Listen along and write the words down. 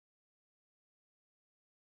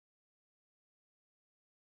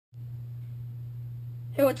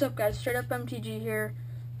Hey, what's up guys? Straight Up MTG here.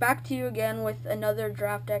 Back to you again with another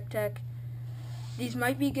draft deck tech. These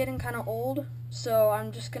might be getting kind of old, so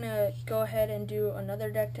I'm just going to go ahead and do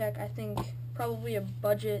another deck tech. I think probably a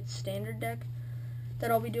budget standard deck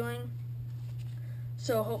that I'll be doing.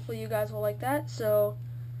 So hopefully you guys will like that. So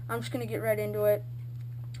I'm just going to get right into it.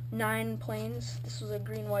 9 planes. This was a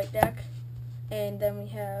green-white deck. And then we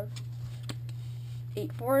have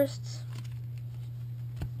 8 forests.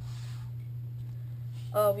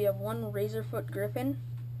 We have 1 Razorfoot Griffin.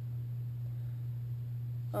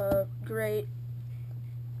 Great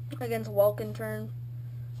against Welkin turn,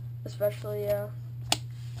 especially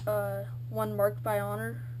 1 Marked by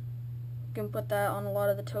Honor. You can put that on a lot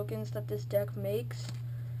of the tokens that this deck makes,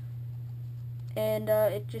 and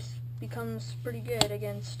it just becomes pretty good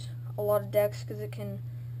against a lot of decks because it can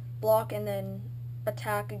block and then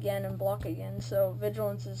attack again and block again. So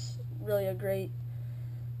Vigilance is really a great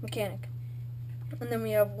mechanic. And then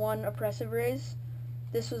we have 1 Oppressive Raise.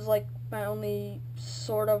 This was like my only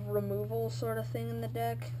sort of removal sort of thing in the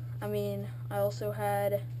deck. I also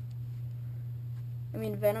had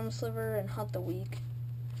Venom Sliver and Hunt the Weak.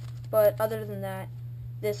 But other than that,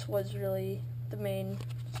 this was really the main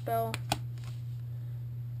spell.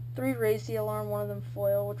 3 Raise the Alarm, 1 of them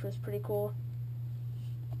foil, which was pretty cool.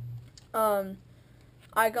 I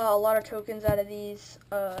got a lot of tokens out of these.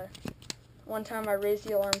 One time I raised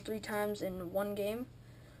the alarm 3 times in one game.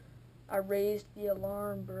 I raised the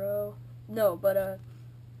alarm, bro. No, but,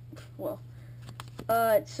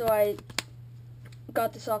 so I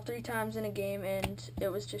got this off 3 times in a game, and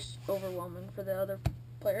it was just overwhelming for the other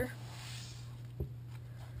player.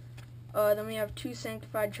 Then we have 2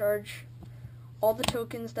 Sanctified Charge. All the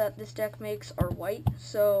tokens that this deck makes are white,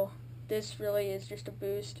 so this really is just a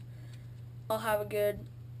boost. I'll have a good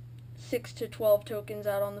 6 to 12 tokens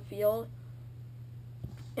out on the field.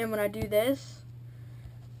 And when I do this,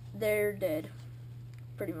 they're dead,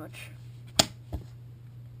 pretty much.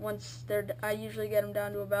 Once they're, I usually get them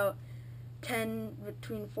down to about 10,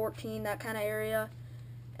 between 14, that kind of area,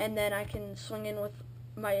 and then I can swing in with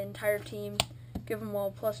my entire team, give them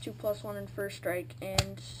all +2/+1 in first strike,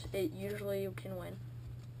 and it usually can win.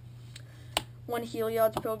 1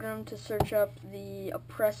 Heliod's Pilgrim to search up the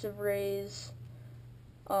Oppressive Raise,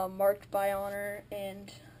 Marked by Honor,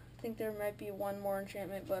 and I think there might be 1 more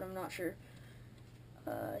enchantment, but I'm not sure.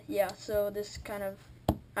 Yeah, so this kind of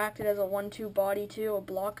acted as a 1/2 body too, a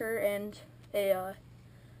blocker and a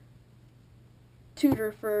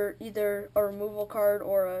tutor for either a removal card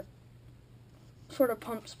or a sort of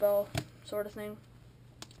pump spell sort of thing.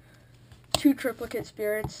 2 Triplicate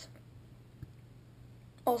Spirits.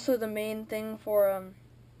 Also the main thing for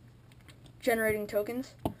generating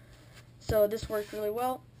tokens. So this worked really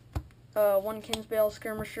well. 1 Kinsbale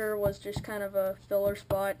Skirmisher was just kind of a filler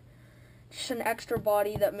spot. Just an extra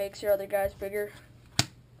body that makes your other guys bigger.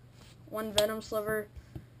 1 Venom Sliver,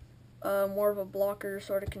 more of a blocker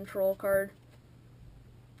sort of control card.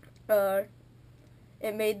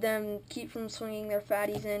 It made them keep from swinging their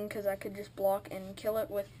fatties in because I could just block and kill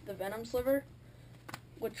it with the Venom Sliver,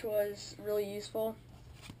 which was really useful.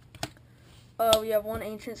 We have 1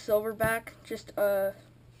 Ancient Silverback, just a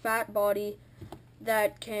fat body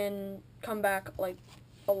that can come back like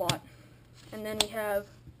a lot. And then we have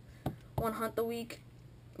 1 Hunt the Weak.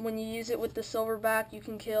 When you use it with the Silverback, you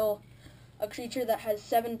can kill a creature that has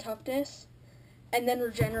 7 toughness and then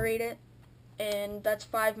regenerate it, and that's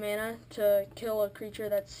 5 mana to kill a creature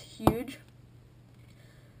that's huge.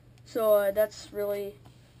 So that's really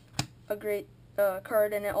a great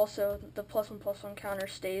card, and it also, the +1/+1 counter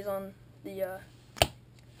stays on the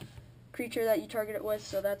creature that you target it with,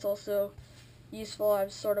 so that's also useful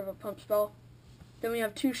as sort of a pump spell. Then we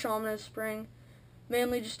have 2 Shaman of Spring,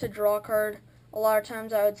 mainly just to draw a card. A lot of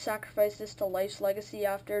times I would sacrifice this to Life's Legacy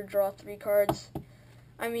after, draw 3 cards.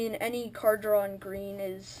 Any card draw in green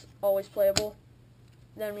is always playable.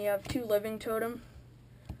 Then we have 2 Living Totem.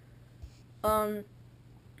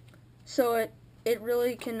 So it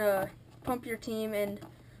really can pump your team, and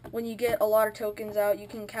when you get a lot of tokens out, you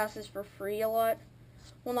can cast this for free a lot.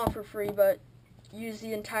 Well, not for free, but use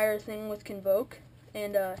the entire thing with Convoke,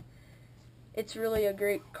 and it's really a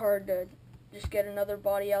great card to just get another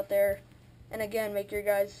body out there, and again, make your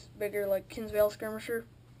guys bigger like Kinsbale Skirmisher.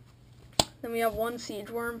 Then we have 1 Siege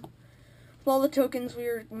Worm. With all the tokens we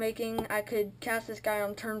were making, I could cast this guy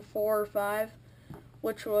on turn 4 or 5,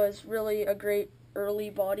 which was really a great early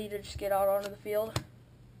body to just get out onto the field.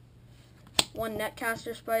 1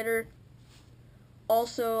 Netcaster Spider.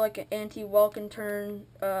 Also like an anti-Welkin turn,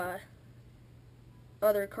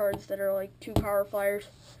 other cards that are like 2 Power Flyers.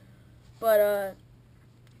 But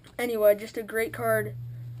anyway, just a great card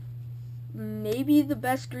maybe the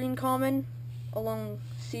best green common, along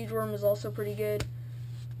Siege Worm is also pretty good.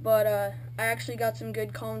 But I actually got some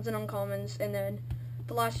good commons and uncommons, and then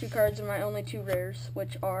the last two cards are my only two rares,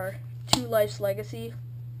 which are 2 Life's Legacy.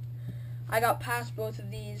 I got past both of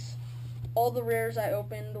these. All the rares I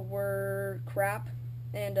opened were crap,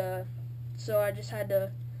 and so I just had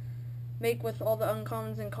to make with all the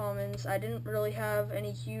uncommons and commons. I didn't really have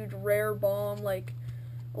any huge rare bomb like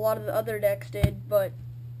a lot of the other decks did, but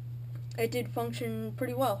it did function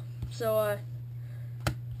pretty well. So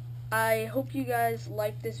I hope you guys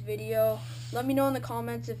liked this video. Let me know in the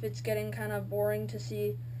comments if it's getting kind of boring to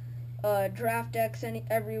see draft decks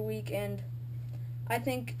every week, and I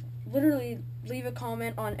think literally leave a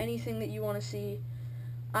comment on anything that you want to see.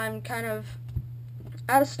 I'm kind of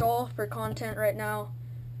at a stall for content right now,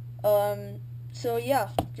 so yeah,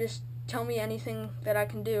 just tell me anything that I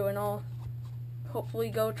can do and I'll hopefully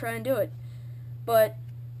go try and do it. But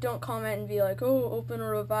don't comment and be like, oh, open a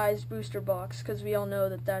revised booster box, because we all know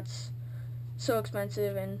that that's so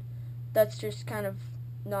expensive and that's just kind of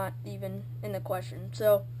not even in the question.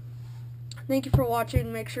 So thank you for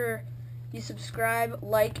watching. Make sure you subscribe,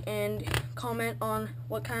 like, and comment on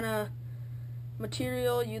what kind of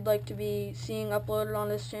material you'd like to be seeing uploaded on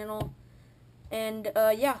this channel. And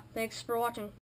yeah, thanks for watching.